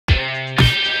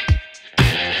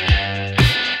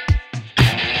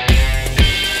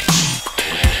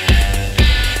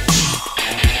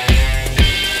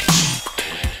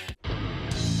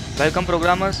Welcome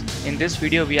programmers, in this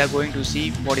video we are going to see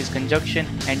what is conjunction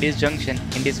and disjunction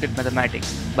in discrete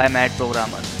mathematics by mad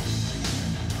programmer.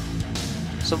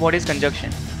 So what is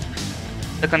conjunction?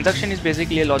 The conjunction is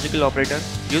basically a logical operator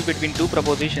used between two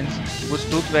propositions whose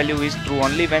truth value is true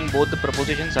only when both the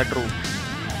propositions are true.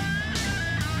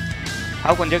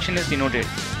 How conjunction is denoted?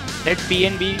 Let P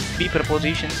and B be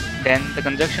propositions, then the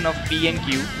conjunction of P and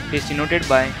Q is denoted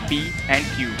by P and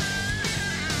Q.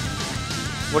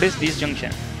 What is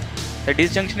disjunction? The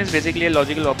disjunction is basically a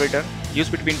logical operator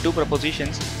used between two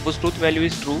propositions whose truth value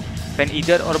is true when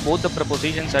either or both the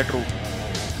propositions are true.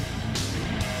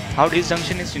 How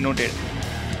disjunction is denoted?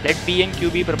 Let P and Q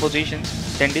be propositions,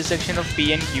 then disjunction of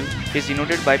P and Q is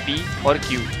denoted by P or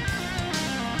Q.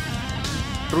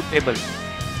 Truth table.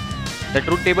 The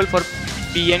truth table for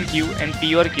P and Q and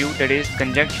P or Q, that is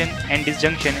conjunction and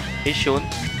disjunction, is shown.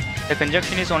 The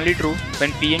conjunction is only true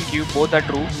when P and Q both are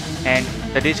true, and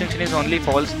the disjunction is only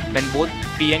false when both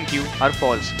P and Q are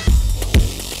false.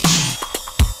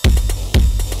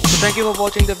 So thank you for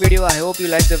watching the video. I hope you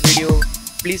liked the video.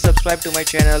 Please subscribe to my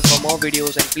channel for more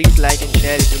videos and please like and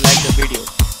share if you like the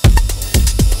video.